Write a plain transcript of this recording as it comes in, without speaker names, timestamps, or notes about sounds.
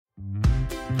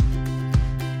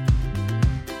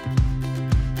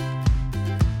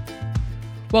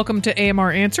Welcome to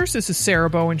AMR Answers. This is Sarah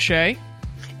Bowen Shea.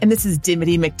 And this is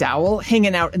Dimity McDowell,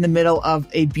 hanging out in the middle of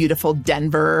a beautiful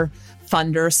Denver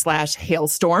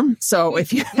thunder/hailstorm. So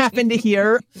if you happen to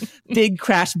hear big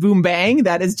crash, boom, bang,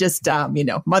 that is just,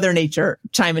 Mother Nature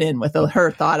chiming in with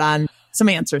her thought on some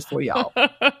answers for y'all.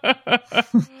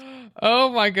 Oh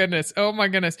my goodness.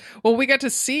 Well, we got to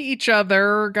see each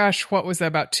other, what was that,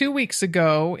 about 2 weeks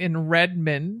ago in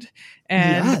Redmond.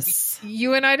 And yes.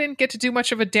 You and I didn't get to do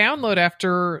much of a download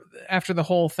after the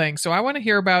whole thing. So I want to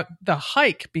hear about the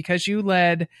hike, because you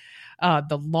led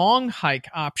the long hike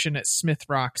option at Smith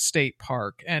Rock State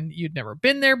Park, and you'd never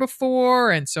been there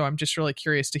before. And so I'm just really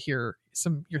curious to hear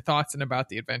your thoughts and about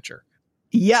the adventure.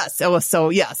 Yes.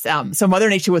 So Mother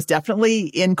Nature was definitely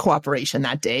in cooperation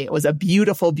that day. It was a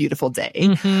beautiful, beautiful day.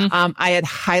 Mm-hmm. I had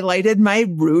highlighted my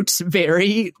route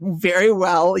very, very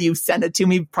well. You sent it to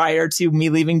me prior to me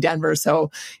leaving Denver. So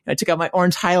I took out my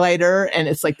orange highlighter, and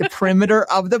it's like the perimeter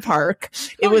of the park.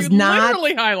 It was not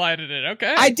literally highlighted it.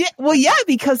 Okay. I did. Well, yeah,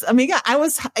 because I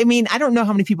don't know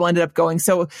how many people ended up going.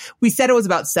 So we said it was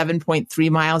about 7.3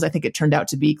 miles. I think it turned out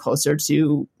to be closer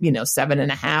to,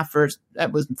 7.5, or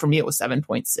for me, it was 7.6.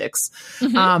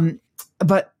 Mm-hmm.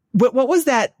 But what was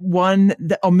that one?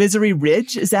 Misery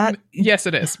Ridge? Is that? Yes,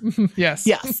 it is. Yes.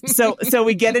 Yes. So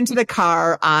we get into the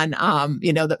car on,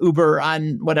 the Uber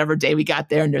on whatever day we got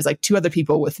there, and there's like two other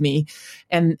people with me,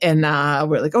 and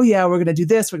we're like, oh yeah, we're gonna do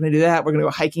this, we're gonna do that, we're gonna go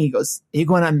hiking. He goes, are you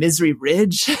going on Misery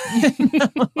Ridge?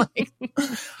 And I'm like,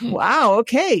 wow,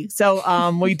 okay.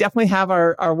 So we definitely have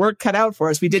our work cut out for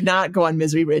us. We did not go on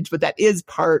Misery Ridge, but that is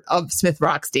part of Smith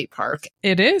Rock State Park.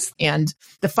 It is, and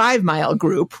the 5 mile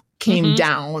group came mm-hmm.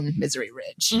 down Misery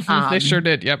Ridge. Mm-hmm. They sure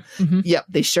did. Yep. Mm-hmm. Yep.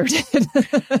 They sure did.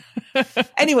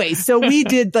 Anyway, so we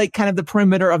did like kind of the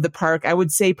perimeter of the park. I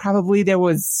would say probably there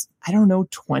was,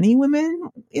 20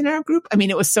 women in our group. I mean,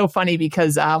 it was so funny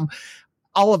because,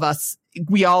 all of us,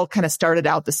 we all kind of started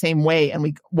out the same way, and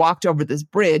we walked over this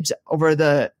bridge over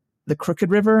the Crooked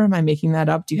River. Am I making that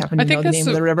up? Do you happen to know the name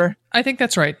of the river? I think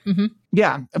that's right. Mm-hmm.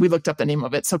 Yeah. We looked up the name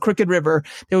of it. So Crooked River,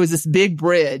 there was this big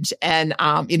bridge, and,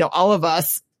 all of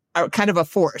us are kind of a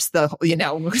force,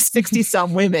 60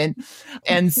 some women.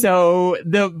 And so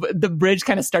the bridge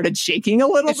kind of started shaking a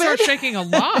little bit. It started shaking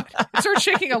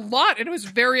a lot. And it was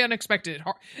very unexpected.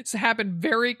 It happened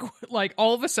very,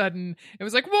 all of a sudden, it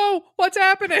was like, whoa, what's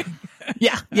happening?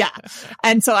 Yeah.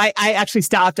 And so I actually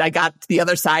stopped. I got to the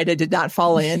other side. I did not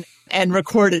fall in, and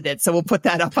recorded it. So we'll put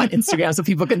that up on Instagram so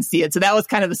people can see it. So that was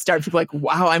kind of the start. People were like,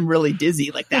 wow, I'm really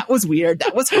dizzy. Like, that was weird.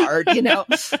 That was hard, I'm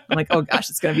like, oh gosh,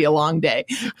 it's going to be a long day.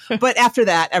 But after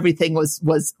that, everything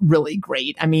was really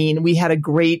great. I mean, we had a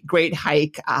great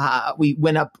hike. We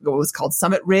went up what was called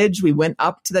Summit Ridge. We went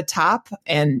up to the top,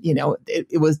 and,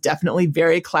 it was definitely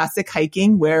very classic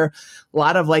hiking, where a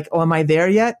lot of like, oh, am I there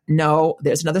yet? No,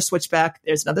 there's another switchback.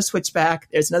 There's another switchback.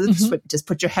 There's another mm-hmm. Just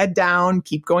put your head down,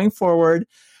 keep going forward.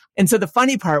 And so the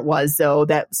funny part was, though,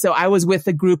 so I was with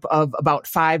a group of about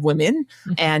 5 women,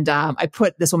 mm-hmm. and I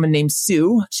put this woman named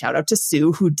Sue, shout out to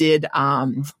Sue, who did,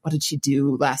 what did she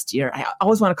do last year? I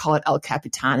always want to call it El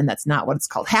Capitan, and that's not what it's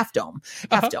called. Half Dome.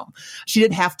 She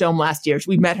did Half Dome last year.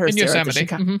 We met her in Yosemite.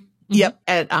 Mm-hmm.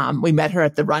 Yep. We met her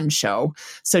at the run show.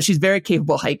 So she's a very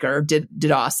capable hiker,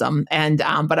 did awesome. And,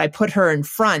 but I put her in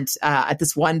front, at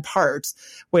this one part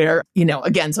where,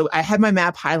 again, so I had my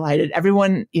map highlighted.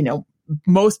 Everyone,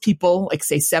 most people, like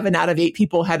say 7 out of 8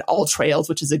 people, had All Trails,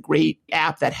 which is a great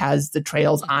app that has the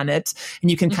trails on it, and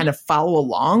you can kind of follow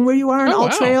along where you are in All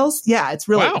Trails. Yeah, it's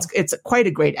really, it's quite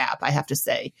a great app, I have to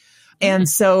say. And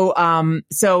so,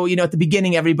 at the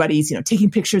beginning, everybody's,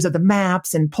 taking pictures of the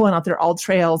maps and pulling out their All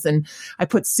Trails. And I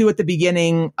put Sue at the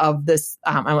beginning of this.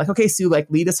 I'm like, okay, Sue,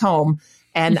 lead us home.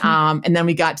 And, mm-hmm. And then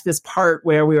we got to this part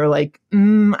where we were like,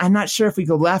 I'm not sure if we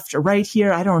go left or right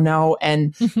here. I don't know.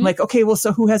 And mm-hmm. I'm like, okay, well,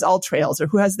 so who has All Trails, or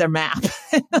who has their map?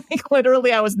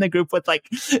 Literally, I was in the group with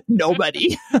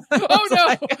nobody. Oh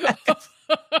no.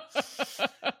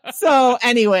 So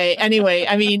anyway, I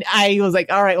mean, I was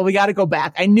like, all right, well, we got to go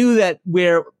back. I knew that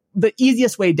the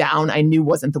easiest way down, I knew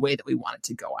wasn't the way that we wanted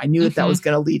to go. I knew that was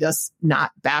going to lead us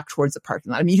not back towards the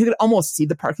parking lot. I mean, you could almost see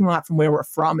the parking lot from where we're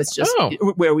from. It's just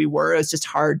where we were. It was just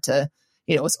hard to,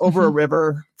 it's over a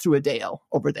river through a dale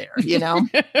over there,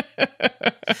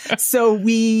 So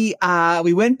we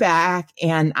went back,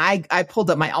 and I pulled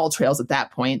up my All Trails at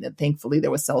that point, and thankfully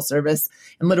there was cell service.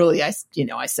 And literally I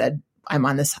said, I'm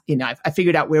on this, I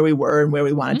figured out where we were and where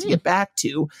we wanted to get back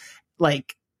to.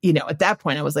 At that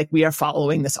point I was like, we are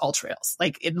following this All Trails.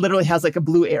 It literally has a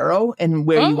blue arrow and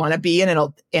where you want to be. And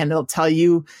it'll tell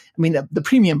you, I mean, the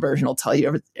premium version will tell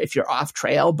you if you're off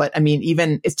trail, but I mean,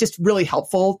 even it's just really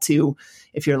helpful to,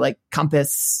 if you're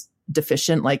compass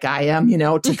deficient like I am,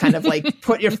 to kind of like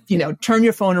put your, turn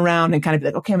your phone around and kind of be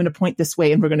like, okay, I'm going to point this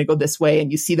way and we're going to go this way.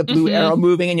 And you see the blue arrow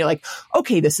moving and you're like,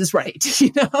 okay, this is right.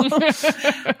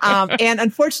 And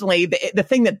unfortunately, the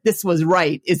thing that this was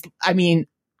right is,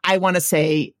 I want to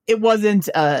say it wasn't,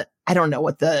 I don't know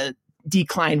what the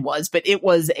decline was, but it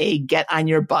was a get on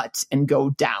your butt and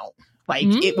go down. Like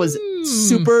it was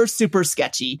super, super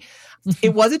sketchy.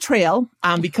 It was a trail,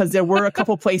 because there were a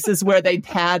couple places where they'd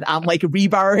had, like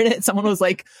rebar in it. Someone was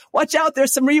like, watch out,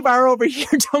 there's some rebar over here.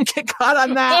 Don't get caught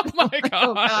on that. Oh my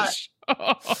gosh.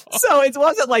 So it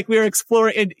wasn't like we were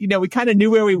exploring, we kind of knew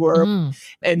where we were.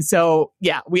 And so,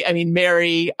 yeah,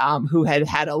 Mary, who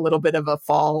had a little bit of a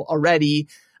fall already,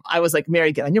 I was like,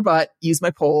 Mary, get on your butt, use my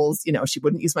poles. She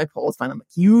wouldn't use my poles. Fine. I'm like,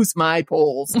 use my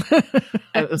poles.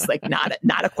 It was like, not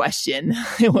a question.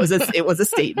 It was a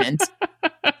statement.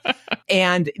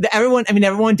 And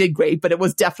everyone did great, but it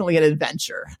was definitely an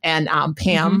adventure. And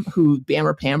Pam, Bam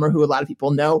or Pam, or who a lot of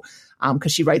people know,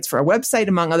 because she writes for our website,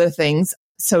 among other things.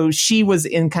 So she was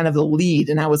in kind of the lead,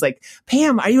 and I was like,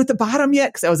 Pam, are you at the bottom yet?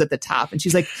 Because I was at the top, and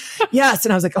she's like, yes.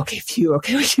 And I was like, okay, phew,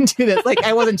 okay, we can do this. Like,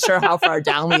 I wasn't sure how far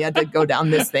down we had to go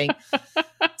down this thing.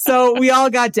 So we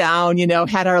all got down,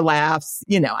 had our laughs.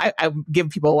 I give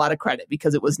people a lot of credit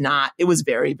because it was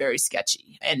very, very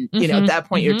sketchy. And, at that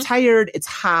point you're tired, it's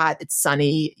hot, it's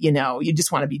sunny, you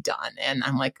just want to be done. And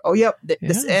I'm like, oh, yep.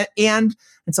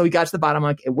 And so we got to the bottom,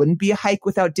 like, it wouldn't be a hike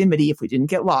without Dimity if we didn't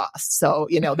get lost. So,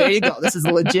 there you go. This is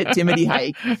a legit Dimity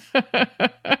hike.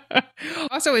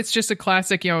 Also, it's just a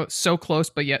classic, so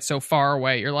close, but yet so far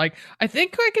away. You're like, I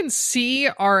think I can see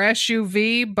our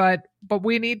SUV, but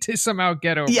we need to somehow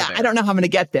get over there. I don't know how I'm going to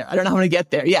get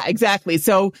there. Yeah, exactly.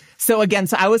 So again,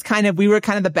 we were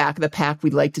kind of the back of the pack. We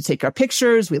like to take our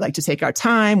pictures. We like to take our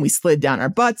time. We slid down our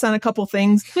butts on a couple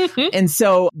things. And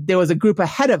so there was a group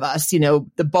ahead of us,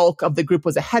 the bulk of the group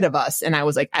was ahead of us. And I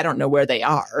was like, I don't know where they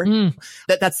are.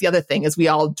 That's the other thing is we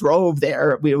all drove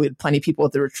there. We had plenty of people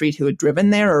at the retreat who had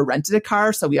driven there or rented a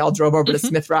car. So we all drove over to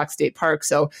Smith Rock State Park.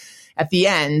 So at the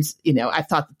end, I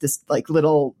thought that this like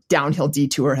little downhill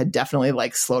detour had definitely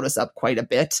like slowed us up quite a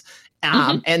bit.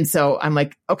 And so I'm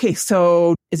like, okay,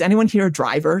 so is anyone here a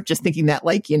driver? Just thinking that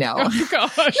like, oh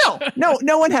gosh.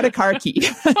 no one had a car key.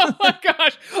 Oh my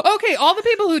gosh. Okay. All the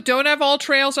people who don't have all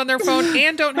trails on their phone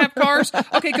and don't have cars.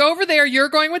 Okay. Go over there. You're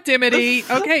going with Dimity.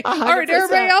 Okay. 100%. All right.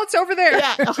 Everybody else over there.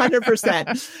 Yeah.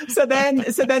 100%. So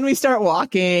then we start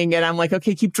walking and I'm like,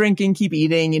 okay, keep drinking, keep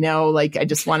eating, like I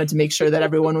just wanted to make sure that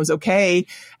everyone was okay.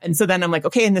 And so then I'm like,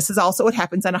 okay. And this is also what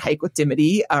happens on a hike with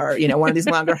Dimity or, one of these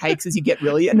longer hikes is you get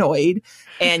really annoyed.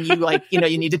 And you like, you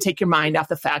need to take your mind off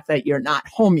the fact that you're not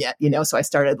home yet, So I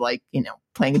started like,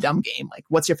 playing a dumb game, like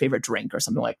what's your favorite drink or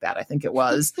something like that. I think it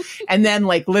was. And then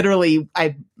like literally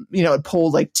I, it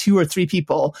pulled like 2 or 3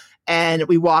 people and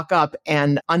we walk up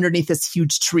and underneath this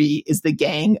huge tree is the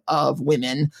gang of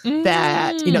women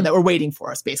that, that were waiting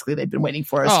for us. Basically, they'd been waiting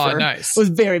for us. Oh, nice. It was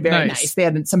very, very nice. They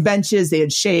had some benches, they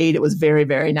had shade. It was very,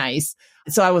 very nice.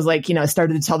 So I was like, I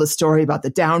started to tell the story about the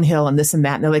downhill and this and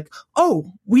that. And they're like,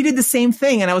 oh, we did the same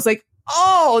thing. And I was like,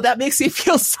 oh, that makes me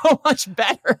feel so much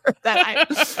better that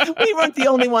we weren't the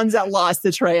only ones that lost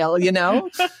the trail,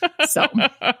 So.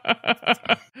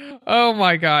 Oh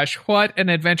my gosh, what an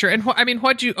adventure! And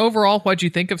what'd you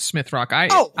think of Smith Rock?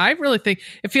 I really think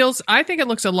I think it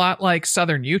looks a lot like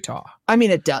Southern Utah.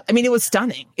 It does. It was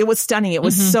stunning. It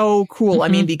was so cool.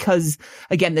 Because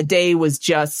again, the day was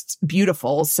just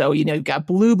beautiful. So, you've got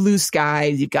blue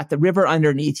skies, you've got the river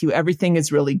underneath you. Everything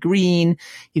is really green.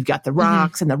 You've got the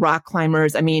rocks and the rock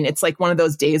climbers. It's like one of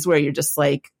those days where you're just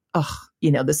like, oh,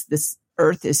 this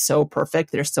earth is so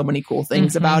perfect. There's so many cool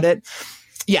things about it.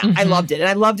 Yeah, I loved it. And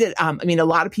I loved it. A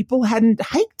lot of people hadn't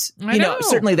hiked,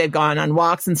 certainly they've gone on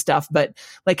walks and stuff, but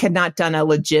like had not done a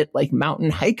legit like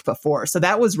mountain hike before. So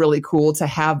that was really cool to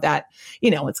have that,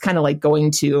 it's kind of like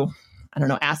going to, I don't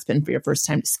know, Aspen for your first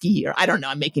time to ski, or I don't know,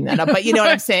 I'm making that up, but you know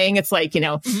what I'm saying? It's like,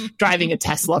 driving a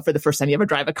Tesla for the first time you ever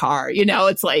drive a car,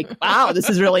 it's like, wow, this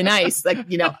is really nice. Like,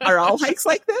 are all hikes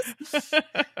like this?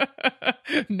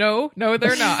 No,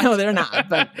 they're not. No, they're not.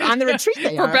 But on the retreat,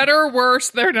 they are. For better or worse,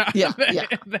 they're not. Yeah.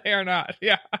 They are not.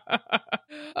 Yeah.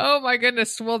 Oh my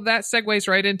goodness. Well, that segues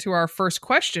right into our first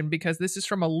question because this is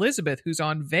from Elizabeth, who's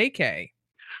on vacay.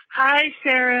 Hi,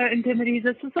 Sarah and Dimity.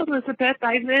 This is Elizabeth.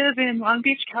 I live in Long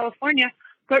Beach, California,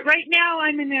 but right now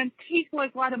I'm in Antigua,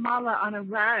 Guatemala on a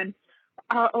run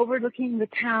overlooking the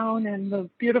town and the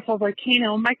beautiful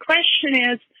volcano. My question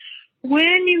is,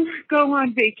 when you go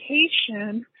on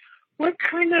vacation, what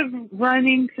kind of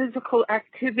running physical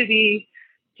activity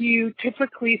do you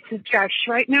typically suggest?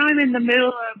 Right now I'm in the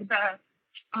middle of the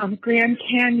Grand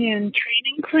Canyon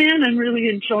training plan. I'm really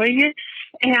enjoying it.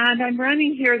 And I'm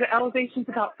running here. The elevation's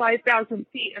about 5,000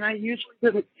 feet, and I usually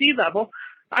live at sea level.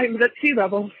 I live at sea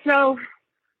level. So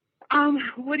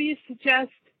what do you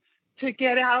suggest to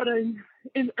get out in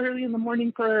early in the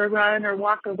morning for a run or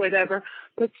walk or whatever,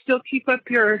 but still keep up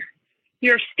your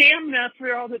stamina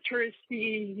for all the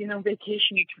touristy,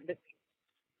 vacation-y kind of thing?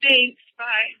 Thanks. Bye.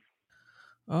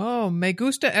 Oh, me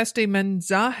gusta este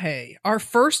mensaje. Our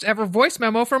first ever voice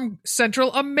memo from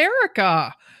Central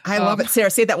America. I love it. Sarah,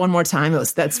 say that one more time.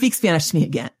 That speak Spanish to me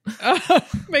again.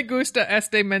 Me gusta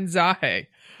este mensaje.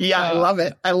 Yeah, I love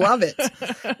it. I love it.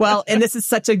 Well, and this is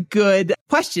such a good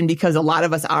question because a lot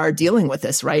of us are dealing with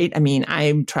this, right? I mean,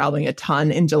 I'm traveling a ton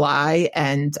in July,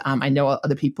 and I know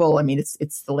other people. I mean,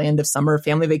 it's the land of summer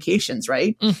family vacations,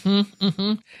 right? Mm-hmm,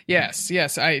 mm-hmm.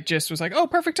 Yes. I just was like, oh,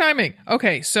 perfect timing.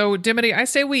 Okay, so Dimity, I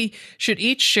say we should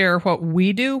each share what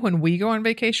we do when we go on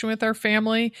vacation with our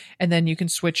family, and then you can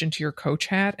switch into your coach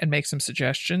hat and make some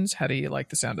suggestions. How do you like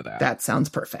the sound of that? That sounds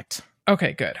perfect.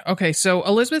 Okay, good. Okay, so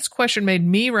Elizabeth's question made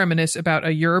me reminisce about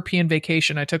a European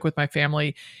vacation I took with my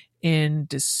family in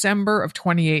December of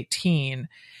 2018.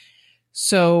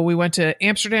 So we went to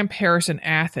Amsterdam, Paris, and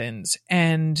Athens,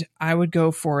 and I would go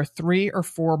for a 3 or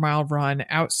 4 mile run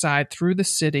outside through the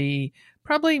city,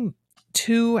 probably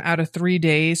 2 out of 3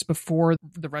 days before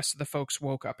the rest of the folks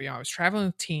woke up. I was traveling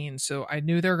with teens, so I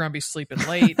knew they were going to be sleeping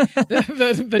late.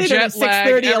 The jet lag,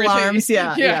 6:30 alarms.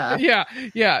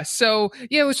 Yeah. So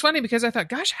it was funny because I thought,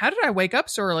 gosh, how did I wake up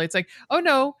so early? It's like, oh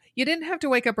no, you didn't have to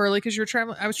wake up early because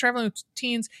I was traveling with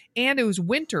teens and it was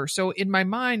winter. So in my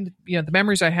mind, the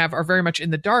memories I have are very much in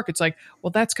the dark. It's like,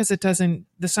 well, that's because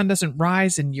the sun doesn't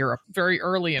rise in Europe very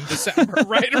early in December,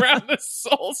 right around the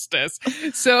solstice.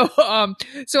 So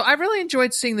I really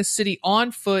enjoyed seeing the city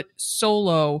on foot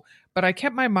solo, but I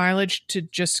kept my mileage to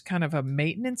just kind of a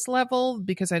maintenance level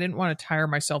because I didn't want to tire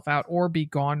myself out or be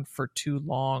gone for too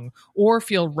long or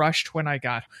feel rushed when I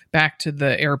got back to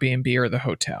the Airbnb or the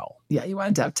hotel. Yeah, you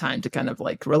wanted to have time to kind of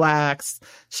like relax,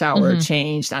 shower,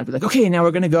 change, not be like, okay, now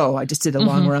we're going to go. I just did a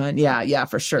long run. Yeah,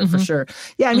 for sure.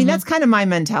 Yeah, I mean, that's kind of my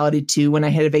mentality too. When I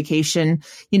hit a vacation,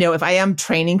 if I am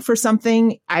training for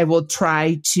something, I will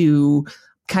try to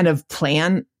kind of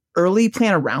plan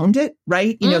around it,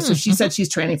 right? So she said she's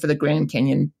training for the Grand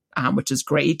Canyon, which is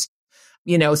great.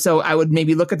 So I would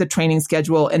maybe look at the training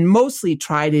schedule and mostly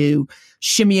try to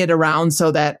shimmy it around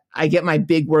so that I get my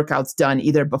big workouts done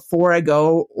either before I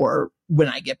go or when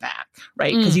I get back,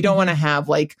 right? Because you don't want to have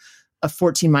like a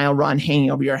 14-mile run hanging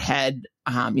over your head,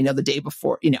 the day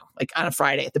before, like on a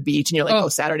Friday at the beach and you're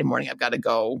like, Saturday morning, I've got to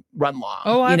go run long.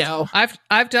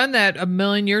 I've done that a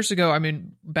million years ago. I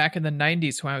mean, back in the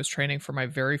 90s when I was training for my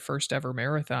very first ever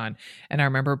marathon. And I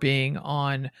remember being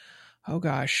on,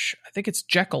 I think it's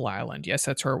Jekyll Island. Yes,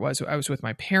 that's where it was. I was with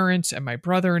my parents and my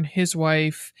brother and his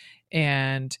wife.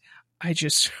 And I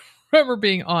just remember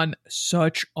being on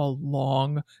such a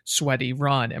long, sweaty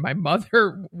run. And my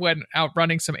mother went out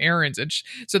running some errands. And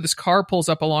so this car pulls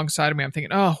up alongside of me. I'm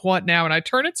thinking, oh, what now? And I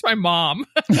turn, it's my mom.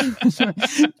 Do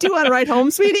you want to ride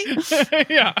home, sweetie?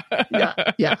 Yeah.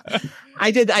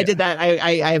 I did that.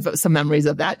 I have some memories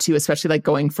of that too, especially like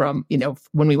going from,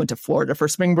 when we went to Florida for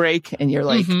spring break and you're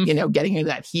like, getting into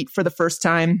that heat for the first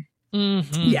time.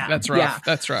 Mm-hmm. Yeah. That's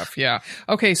rough. Yeah.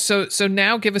 Okay. So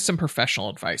now give us some professional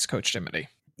advice, Coach Dimity.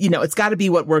 It's got to be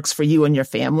what works for you and your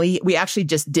family. We actually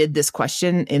just did this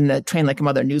question in the Train Like a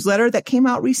Mother newsletter that came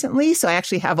out recently. So I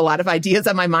actually have a lot of ideas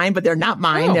on my mind, but they're not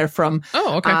mine. They're from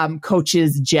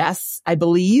coaches Jess, I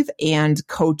believe, and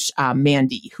Coach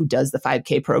Mandy, who does the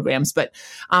 5K programs. But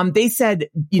they said,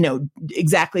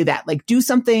 exactly that, like do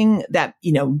something that,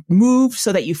 move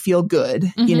so that you feel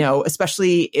good,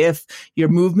 especially if your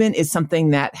movement is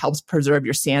something that helps preserve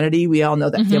your sanity. We all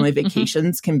know that family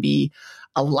vacations can be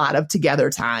a lot of together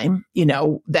time,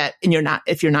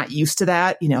 if you're not used to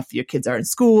that, if your kids are in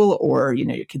school or,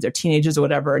 your kids are teenagers or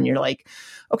whatever, and you're like,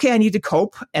 okay, I need to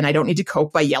cope and I don't need to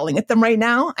cope by yelling at them right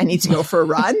now. I need to go for a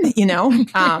run,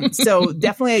 so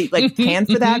definitely like plan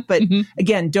for that. But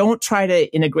again, don't try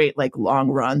to integrate like long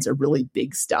runs or really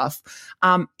big stuff.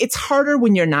 It's harder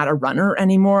when you're not a runner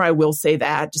anymore. I will say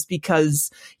that just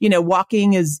because,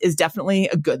 walking is definitely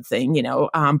a good thing,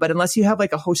 but unless you have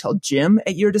like a hotel gym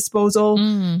at your disposal,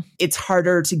 it's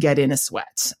harder to get in a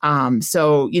sweat.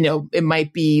 So, it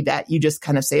might be that you just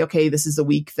kind of say, okay, this is a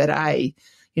week that I,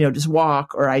 just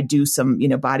walk or I do some,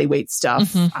 body weight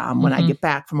stuff when I get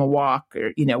back from a walk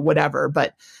or, whatever.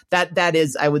 But that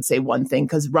is, I would say, one thing,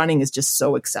 because running is just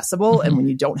so accessible. And when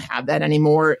you don't have that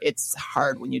anymore, it's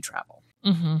hard when you travel.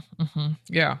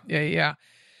 Yeah.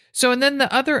 So, and then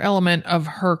the other element of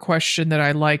her question that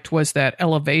I liked was that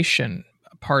elevation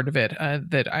part of it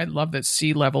that I love that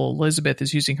Sea Level Elizabeth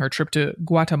is using her trip to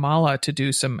Guatemala to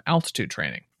do some altitude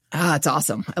training. Ah, it's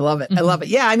awesome. I love it. I love it.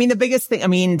 Yeah. I mean, the biggest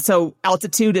thing, so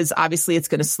altitude is obviously it's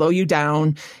going to slow you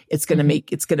down. It's going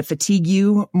to it's going to fatigue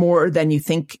you more than you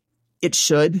think it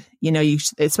should.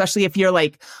 Especially if you're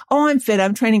like, oh, I'm fit,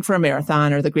 I'm training for a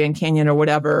marathon or the Grand Canyon or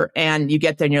whatever. And you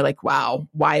get there and you're like, wow,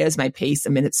 why is my pace a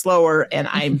minute slower? And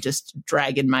I'm just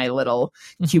dragging my little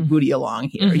cute booty along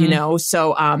here,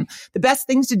 So, the best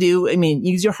things to do,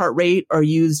 use your heart rate or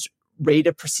use rate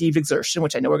of perceived exertion,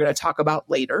 which I know we're going to talk about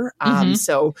later.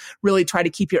 So really try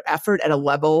to keep your effort at a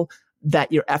level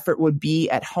that your effort would be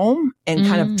at home and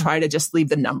kind of try to just leave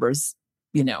the numbers,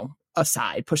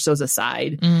 aside, push those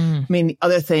aside. The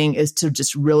other thing is to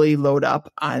just really load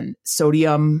up on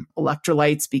sodium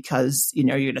electrolytes because, you're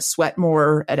going to sweat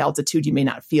more at altitude. You may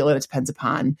not feel it. It depends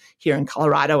upon here in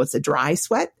Colorado, it's a dry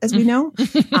sweat, as we know,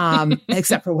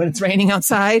 except for when it's raining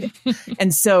outside.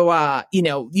 And so,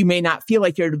 you may not feel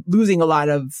like you're losing a lot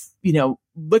of,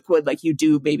 liquid like you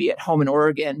do maybe at home in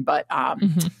Oregon, but,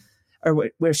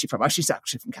 or where's she from? Oh, she's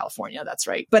actually from California. That's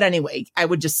right. But anyway, I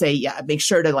would just say, make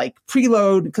sure to like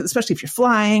preload, because especially if you're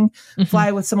flying,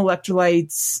 fly with some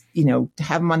electrolytes, to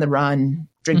have them on the run,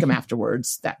 drink them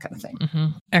afterwards, that kind of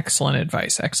thing. Excellent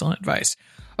advice. Excellent advice.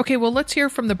 Okay, well, let's hear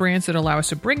from the brands that allow us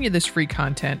to bring you this free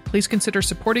content. Please consider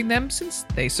supporting them since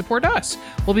they support us.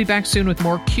 We'll be back soon with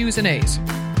more Q's and A's.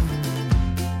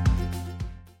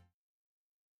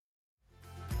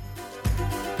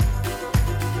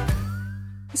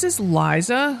 This is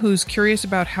Liza, who's curious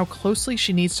about how closely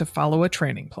she needs to follow a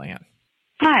training plan.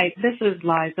 Hi, this is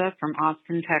Liza from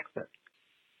Austin, Texas.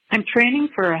 I'm training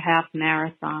for a half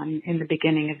marathon in the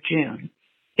beginning of June.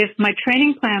 If my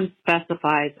training plan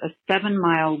specifies a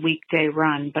 7-mile weekday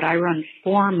run, but I run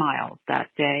 4 miles that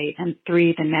day and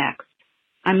 3 the next,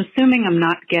 I'm assuming I'm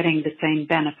not getting the same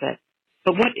benefit.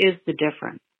 But what is the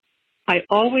difference? I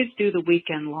always do the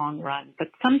weekend long run, but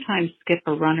sometimes skip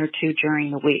a run or two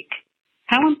during the week.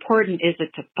 How important is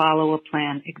it to follow a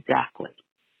plan exactly?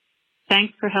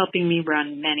 Thanks for helping me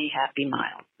run many happy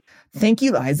miles. Thank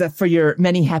you, Liza, for your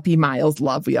many happy miles.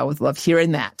 Love. We always love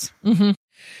hearing that.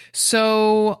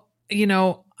 So,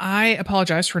 I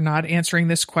apologize for not answering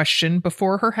this question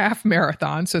before her half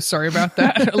marathon. So sorry about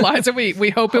that. Liza, we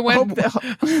hope it went.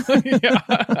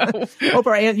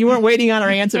 You weren't waiting on our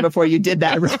answer before you did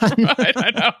that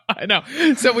run. I know.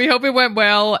 So we hope it went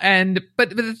well.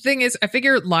 But the thing is, I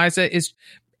figure Liza is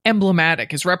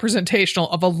emblematic, is representational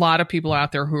of a lot of people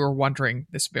out there who are wondering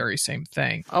this very same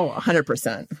thing. Oh,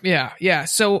 100%. Yeah.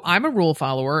 So I'm a rule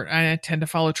follower, and I tend to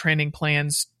follow training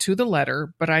plans to the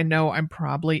letter, but I know I'm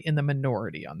probably in the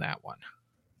minority on that one.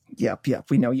 Yep.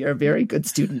 We know you're a very good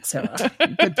student, Sarah.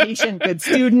 Good patient, good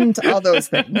student, all those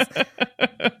things.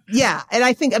 Yeah. And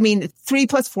I think, 3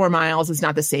 plus 4 miles is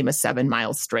not the same as 7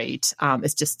 miles straight.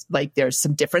 It's just like there's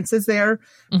some differences there,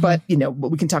 but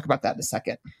we can talk about that in a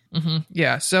second.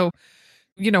 Yeah. So,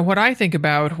 what I think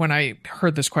about when I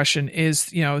heard this question is,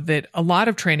 that a lot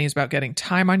of training is about getting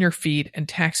time on your feet and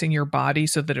taxing your body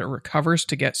so that it recovers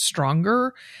to get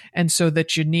stronger. And so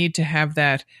that you need to have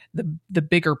that, the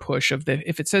bigger push of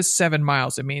if it says 7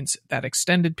 miles, it means that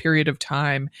extended period of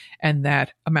time and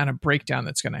that amount of breakdown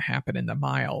that's going to happen in the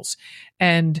miles.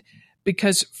 And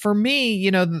because for me,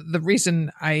 the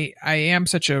reason I am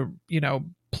such a,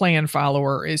 plan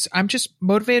follower is I'm just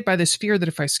motivated by this fear that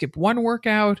if I skip one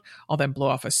workout, I'll then blow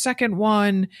off a second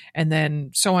one, and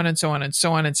then so on and so on and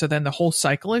so on. And so then the whole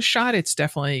cycle is shot. It's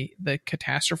definitely the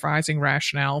catastrophizing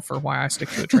rationale for why I stick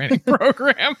to the training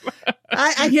program.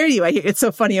 I hear you. It's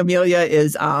so funny. Amelia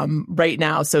is right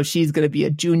now. So she's going to be a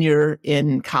junior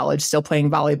in college, still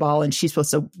playing volleyball, and she's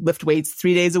supposed to lift weights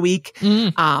 3 days a week.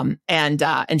 And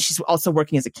she's also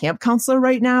working as a camp counselor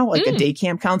right now, like a day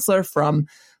camp counselor from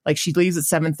she leaves at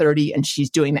 7:30 and she's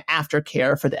doing the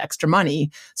aftercare for the extra money.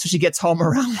 So she gets home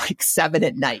around 7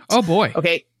 at night. Oh boy.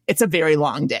 Okay. It's a very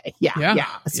long day. Yeah.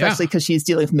 Especially because she's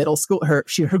dealing with middle school. Her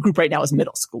group right now is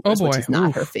middle schoolers, which is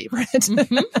not her favorite.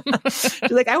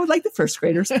 She's like, I would like the first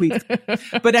graders, please.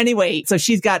 But anyway, so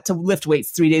she's got to lift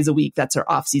weights 3 days a week. That's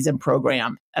her off-season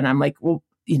program. And I'm like, well,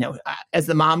 as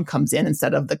the mom comes in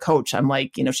instead of the coach, I'm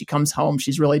like, she comes home,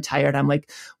 she's really tired. I'm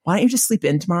like, why don't you just sleep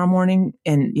in tomorrow morning?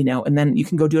 And, and then you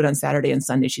can go do it on Saturday and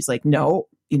Sunday. She's like, no,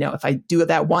 if I do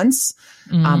that once,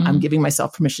 I'm giving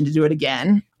myself permission to do it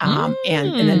again. And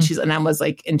then she's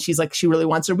like, she really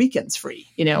wants her weekends free,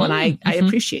 and I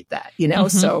appreciate that,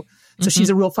 so she's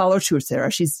a real follower too,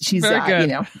 Sarah. She's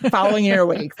following your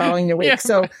wake. Yeah.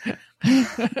 So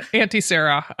Auntie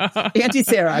Sarah. Auntie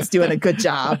Sarah is doing a good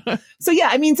job. So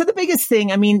yeah, so the biggest thing,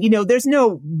 there's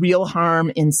no real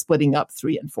harm in splitting up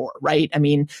 3 and 4, right?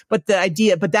 But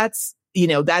that's,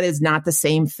 that is not the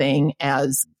same thing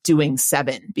as doing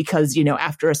 7 because,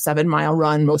 after a 7-mile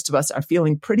run, most of us are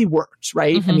feeling pretty worked,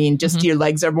 right? Your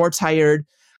legs are more tired.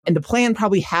 And the plan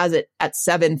probably has it at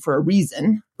 7 for a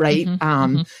reason, right?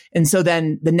 And so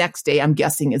then the next day, I'm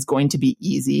guessing, is going to be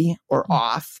easy or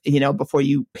off, before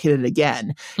you hit it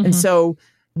again. And so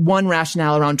one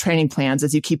rationale around training plans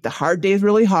is you keep the hard days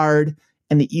really hard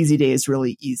and the easy days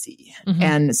really easy.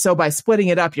 And so by splitting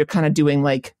it up, you're kind of doing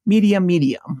like medium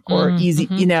or easy,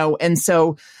 and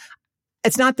so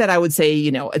it's not that I would say,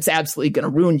 it's absolutely going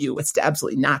to ruin you. It's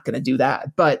absolutely not going to do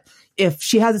that. But if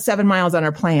she has a 7 miles on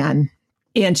her plan,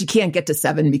 and she can't get to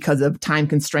 7 because of time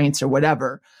constraints or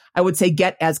whatever, I would say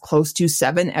get as close to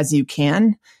 7 as you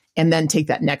can and then take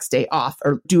that next day off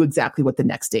or do exactly what the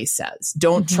next day says.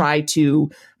 Don't try to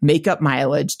make up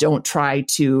mileage. Don't try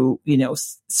to,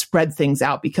 spread things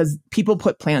out because people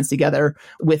put plans together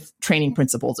with training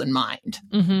principles in mind.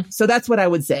 So that's what I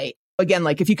would say. Again,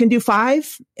 like if you can do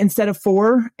 5 instead of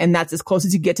 4 and that's as close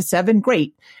as you get to 7,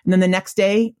 great. And then the next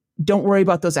day, don't worry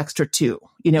about those extra 2.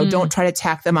 Don't try to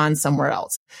tack them on somewhere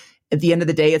else. At the end of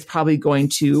the day, it's probably going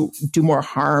to do more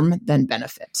harm than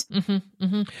benefit.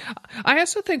 I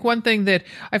also think one thing that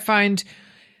I find,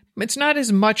 it's not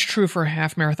as much true for a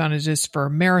half marathon as it is for a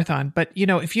marathon, but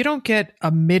if you don't get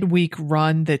a midweek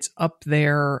run that's up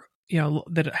there,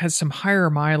 that has some higher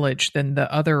mileage than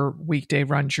the other weekday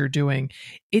runs you're doing,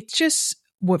 it's just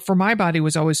what for my body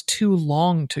was always too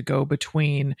long to go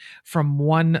between from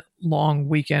one long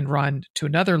weekend run to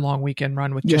another long weekend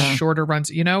run with just shorter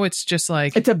runs. It's just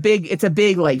like, it's a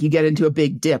big, like you get into a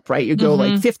big dip, right? You go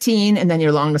like 15 and then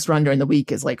your longest run during the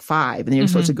week is like 5 and then you're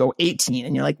supposed to go 18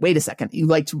 and you're like, wait a second. You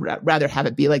like to rather have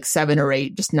it be like 7 or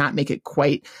 8, just not make it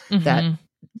quite that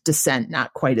descent,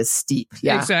 not quite as steep.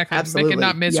 Yeah, exactly. Absolutely. Make it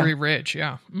not Misery Ridge.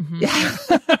 Yeah. Yeah.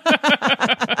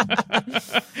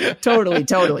 Totally.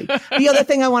 The other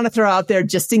thing I want to throw out there,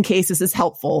 just in case this is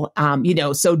helpful,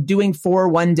 so doing 4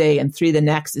 one day and 3 the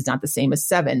next is not the same as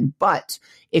 7. But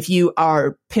if you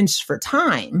are pinched for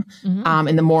time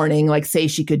in the morning, like say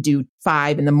she could do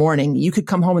 5 in the morning, you could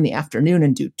come home in the afternoon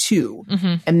and do 2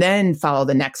 and then follow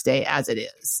the next day as it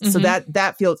is. So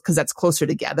that feels, because that's closer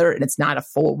together and it's not a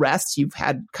full rest. You're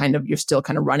still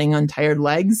kind of running on tired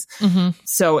legs.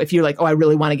 So if you're like, oh, I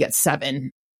really want to get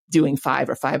 7, doing 5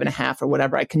 or 5.5 or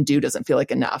whatever I can do doesn't feel like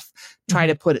enough. Try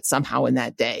to put it somehow in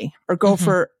that day or go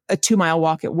for a 2-mile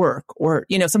walk at work or,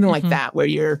 something like that where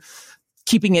you're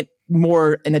keeping it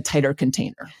more in a tighter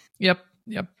container. Yep.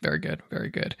 Very good. Very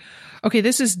good. Okay.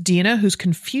 This is Dina, who's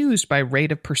confused by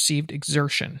rate of perceived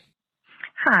exertion.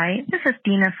 Hi, this is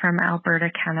Dina from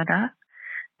Alberta, Canada.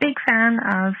 Big fan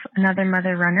of Another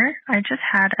Mother Runner. I just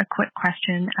had a quick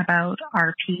question about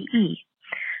RPE.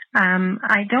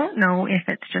 I don't know if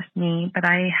it's just me, but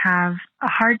I have a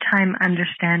hard time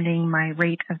understanding my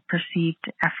rate of perceived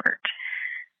effort.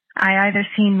 I either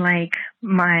seem like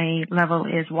my level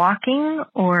is walking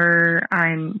or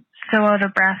I'm so out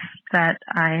of breath that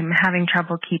I'm having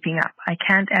trouble keeping up. I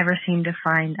can't ever seem to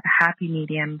find a happy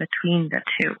medium between the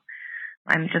two.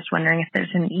 I'm just wondering if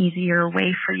there's an easier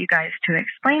way for you guys to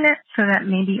explain it so that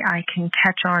maybe I can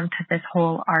catch on to this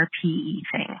whole RPE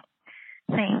thing.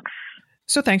 Thanks.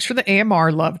 So thanks for the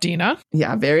AMR love, Dina.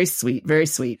 Yeah, very sweet. Very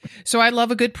sweet. So I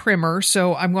love a good primer.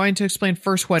 So I'm going to explain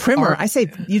first what primer. I say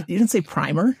you didn't say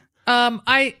primer.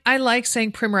 I like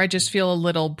saying primer. I just feel a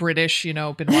little British, been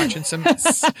watching some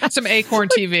Acorn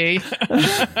TV.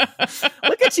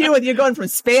 Look at you, and you're going from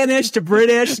Spanish to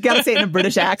British. You got to say it in a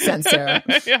British accent, Sarah.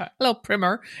 Yeah, a little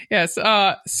primer. Yes.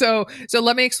 So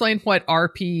let me explain what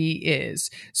RPE is.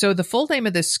 So the full name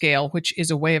of this scale, which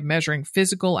is a way of measuring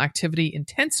physical activity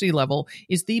intensity level,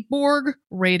 is the Borg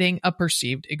rating of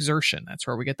perceived exertion. That's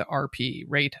where we get the RPE,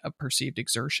 rate of perceived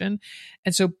exertion.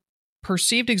 And so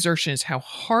perceived exertion is how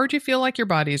hard you feel like your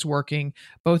body is working,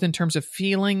 both in terms of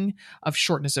feeling of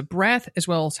shortness of breath, as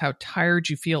well as how tired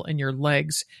you feel in your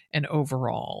legs and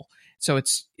overall. So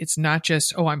it's not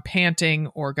just, oh, I'm panting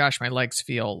or gosh, my legs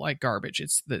feel like garbage.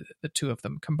 It's the two of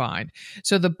them combined.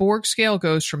 So the Borg scale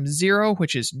goes from 0,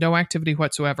 which is no activity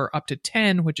whatsoever, up to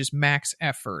 10, which is max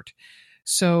effort.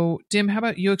 So Dim, how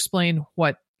about you explain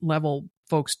what level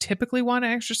folks typically want to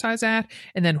exercise at,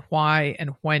 and then why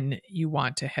and when you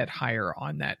want to head higher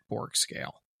on that Borg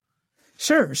scale?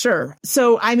 Sure, sure.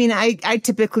 So, I mean, I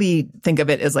typically think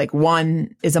of it as like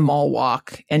 1 is a mall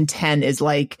walk and 10 is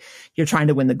like you're trying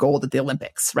to win the gold at the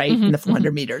Olympics, right? In the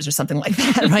 400 meters or something like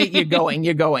that, right? You're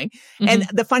going. And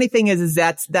the funny thing is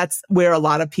that's where a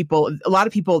lot of people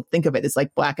think of it as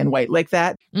like black and white like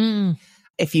that.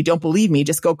 If you don't believe me,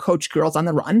 just go coach girls on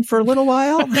the run for a little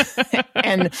while.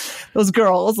 And those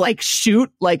girls like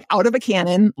shoot like out of a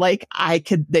cannon. Like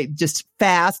they just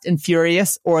fast and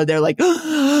furious, or they're like,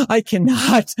 oh, I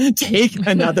cannot take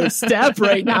another step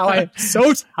right now. I'm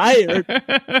so tired.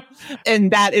 And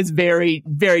that is very,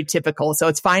 very typical. So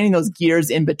it's finding those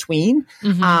gears in between.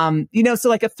 So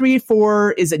like a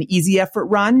 3-4 is an easy effort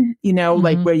run,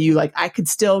 like where you like, I could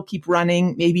still keep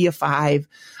running, maybe a 5.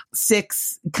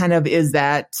 6 kind of is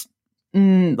that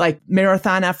like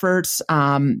marathon efforts.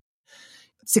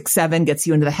 6-7 gets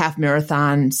you into the half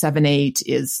marathon. 7-8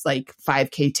 is like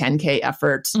 5K, 10K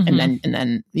efforts. And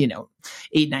then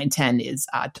 8, 9, 10 is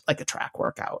like a track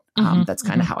workout. That's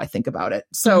kind of how I think about it.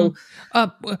 So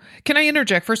can I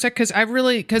interject for a sec? Because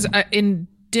in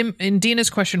Dina's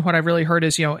question, what I really heard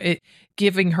is,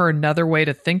 giving her another way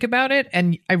to think about it.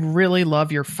 And I really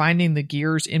love your finding the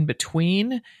gears in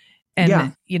between.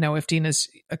 And, if Dina's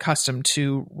accustomed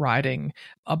to riding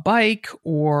a bike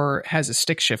or has a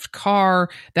stick shift car,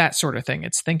 that sort of thing,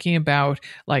 it's thinking about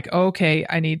like, okay,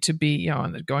 I need to be,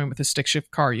 going with a stick shift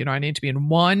car, I need to be in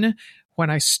 1 when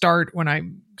I start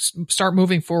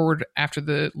moving forward after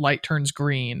the light turns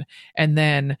green, and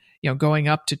then, going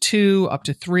up to 2, up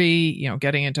to 3,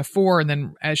 getting into 4. And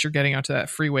then as you're getting onto that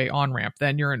freeway on ramp,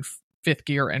 then you're in 5th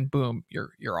gear and boom,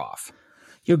 you're off.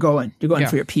 You're going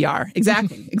for your PR.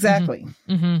 Exactly.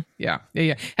 Yeah.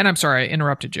 And I'm sorry, I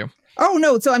interrupted you. Oh,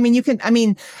 no. So, so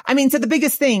the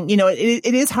biggest thing,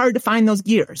 it is hard to find those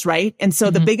gears, right? And so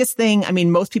the biggest thing,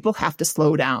 most people have to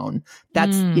slow down.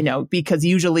 That's, because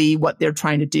usually what they're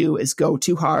trying to do is go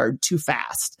too hard, too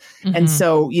fast. And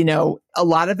so, a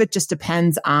lot of it just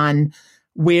depends on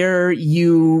where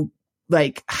you,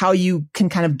 like how you can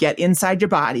kind of get inside your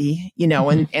body,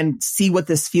 and see what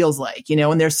this feels like,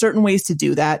 and there's certain ways to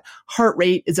do that. Heart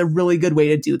rate is a really good way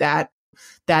to do that.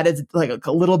 That is like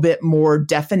a little bit more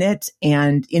definite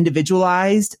and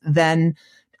individualized than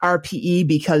RPE,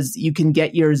 because you can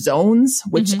get your zones,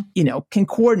 which, can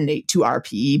coordinate to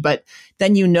RPE, but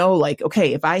then, like,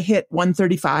 okay, if I hit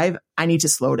 135, I need to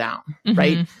slow down,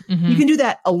 right? You can do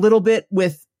that a little bit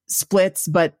with splits,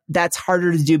 but that's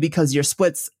harder to do because your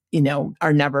splits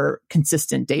are never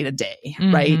consistent day to day,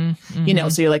 right?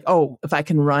 So you're like, oh, if I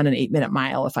can run an 8-minute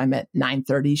mile, if I'm at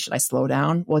 9:30, should I slow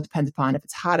down? Well, it depends upon if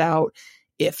it's hot out,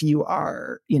 if you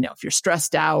are, if you're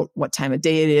stressed out, what time of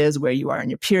day it is, where you are in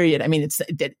your period.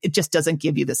 It just doesn't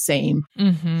give you the same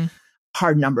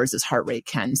hard numbers as heart rate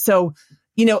can. So,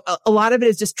 a lot of it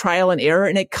is just trial and error,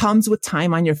 and it comes with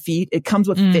time on your feet. It comes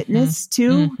with fitness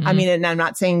too. And I'm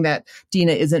not saying that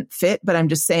Dina isn't fit, but I'm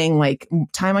just saying like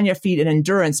time on your feet and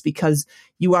endurance, because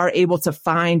you are able to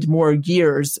find more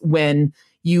gears when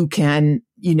you can,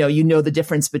 the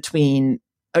difference between,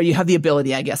 or you have the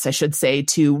ability, I guess I should say,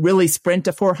 to really sprint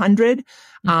a 400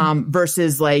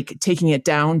 versus like taking it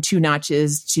down 2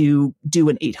 notches to do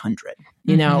an 800,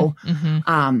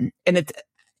 and it's,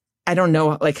 I don't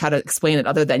know like how to explain it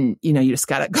other than, you just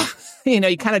gotta go, you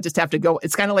kind of just have to go.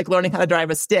 It's kind of like learning how to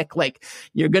drive a stick. Like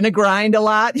you're going to grind a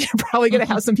lot. You're probably going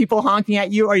to have some people honking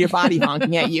at you or your body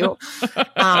honking at you.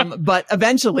 But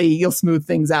eventually you'll smooth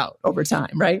things out over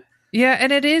time. Right. Yeah.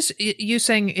 And it is you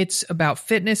saying it's about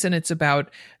fitness and it's about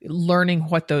learning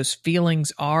what those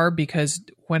feelings are, because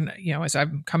when, as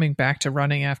I'm coming back to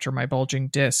running after my bulging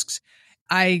discs,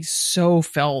 I so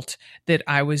felt that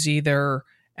I was either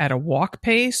at a walk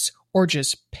pace or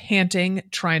just panting,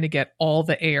 trying to get all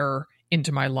the air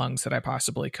into my lungs that I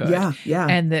possibly could. Yeah.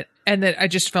 And that I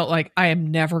just felt like I am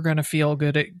never going to feel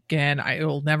good again. I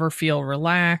will never feel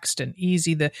relaxed and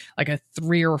easy. Like a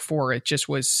 3 or 4, it just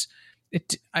was,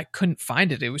 I couldn't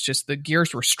find it. It was just the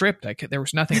gears were stripped. There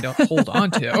was nothing to hold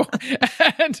on to.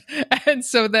 And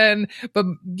so then, but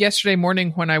yesterday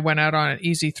morning when I went out on an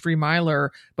easy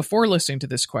 3-miler before listening to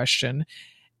this question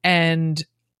and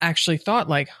actually thought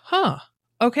like,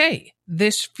 okay,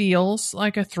 this feels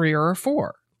like a 3 or a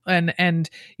 4. And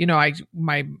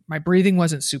my breathing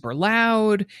wasn't super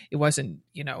loud. It wasn't,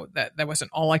 that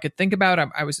wasn't all I could think about.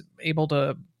 I was able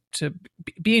to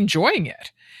be enjoying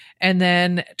it. And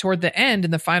then toward the end,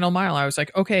 in the final mile, I was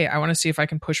like, okay, I want to see if I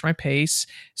can push my pace.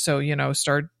 So,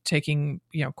 start taking,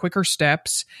 quicker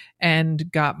steps, and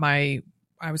I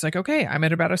was like, okay, I'm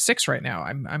at about a 6 right now.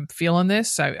 I'm feeling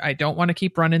this. I don't want to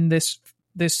keep running this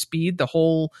speed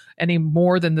any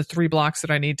more than the 3 blocks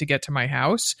that I need to get to my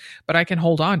house, but I can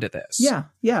hold on to this.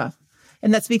 Yeah.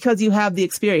 And that's because you have the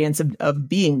experience of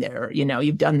being there. You know,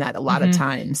 you've done that a lot of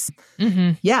times.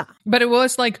 Mm-hmm. Yeah. But it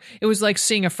was like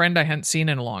seeing a friend I hadn't seen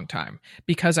in a long time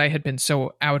because I had been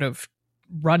so out of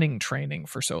running training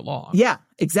for so long. Yeah,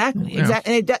 exactly. Yeah.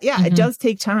 Exactly. And it does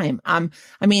take time. I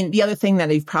mean, the other thing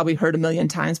that you've probably heard a million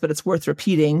times, but it's worth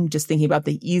repeating, just thinking about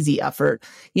the easy effort,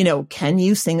 you know, can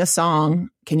you sing a song?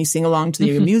 Can you sing along to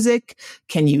your music?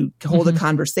 Can you hold a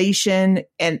conversation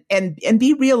and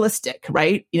be realistic,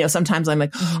 right? You know, sometimes I'm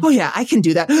like, oh yeah, I can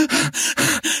do that.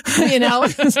 You know,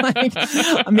 it's like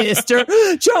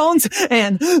Mr. Jones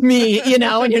and me, you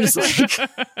know, and you're just like,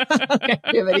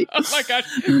 okay, oh my gosh,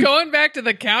 going back to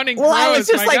the counting crows. Well, I was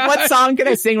just like, what song can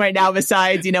I sing right now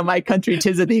besides, you know, My Country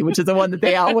 'Tis of Thee, which is the one that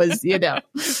they always, you know,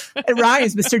 it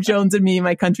rhymes, Mr. Jones and me,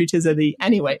 My Country 'Tis of Thee.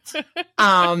 Anyway,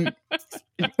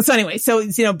 so anyway, so,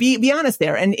 you know, be honest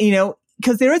there. And, you know,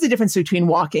 because there is a difference between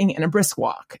walking and a brisk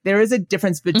walk. There is a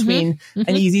difference between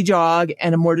an easy jog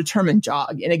and a more determined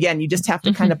jog. And again, you just have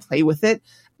to kind of play with it.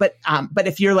 But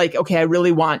if you're like, okay, I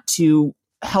really want to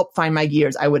help find my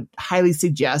gears, I would highly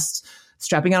suggest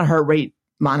strapping on a heart rate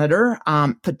monitor,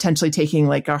 potentially taking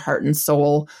like a heart and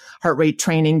soul heart rate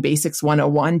training basics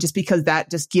 101, just because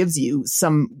that just gives you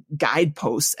some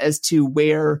guideposts as to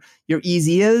where your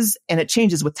easy is. And it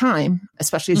changes with time,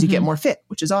 especially as you get more fit,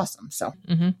 which is awesome. So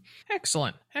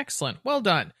Excellent. Excellent. Well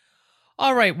done.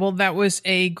 All right. Well, that was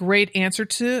a great answer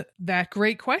to that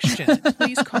great question.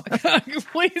 Please call it.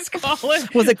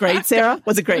 Was it great, Sarah?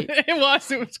 Was it great? It was.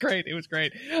 It was great. It was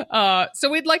great. So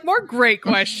we'd like more great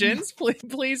questions.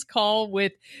 Please call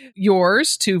with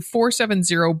yours to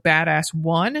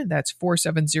 470-BADASS-1. That's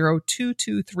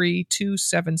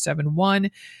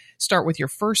 470-223-2771. Start with your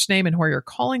first name and where you're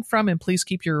calling from, and please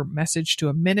keep your message to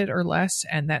a minute or less.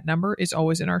 And that number is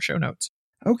always in our show notes.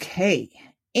 Okay.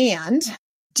 And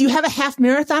do you have a half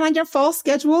marathon on your fall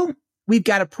schedule? We've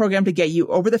got a program to get you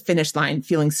over the finish line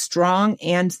feeling strong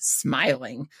and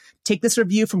smiling. Take this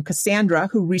review from Cassandra,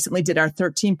 who recently did our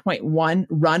 13.1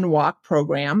 run walk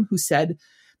program, who said,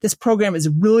 this program is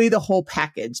really the whole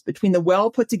package. Between the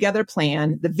well put together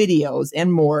plan, the videos,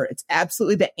 and more, it's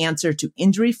absolutely the answer to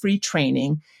injury-free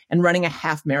training and running a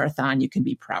half marathon you can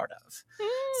be proud of.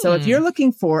 So if you're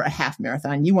looking for a half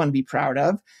marathon you want to be proud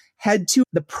of, head to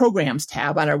the programs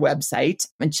tab on our website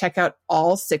and check out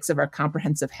all 6 of our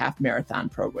comprehensive half marathon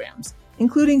programs,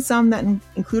 including some that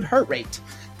include heart rate.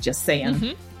 Just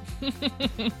saying.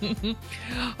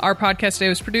 Our podcast today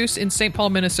was produced in St.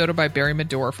 Paul, Minnesota by Barry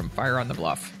Medore from Fire on the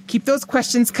Bluff. Keep those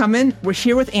questions coming. We're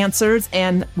here with answers,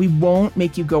 and we won't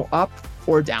make you go up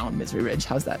or down Misery Ridge.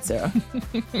 How's that, Sarah?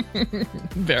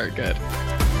 Very good.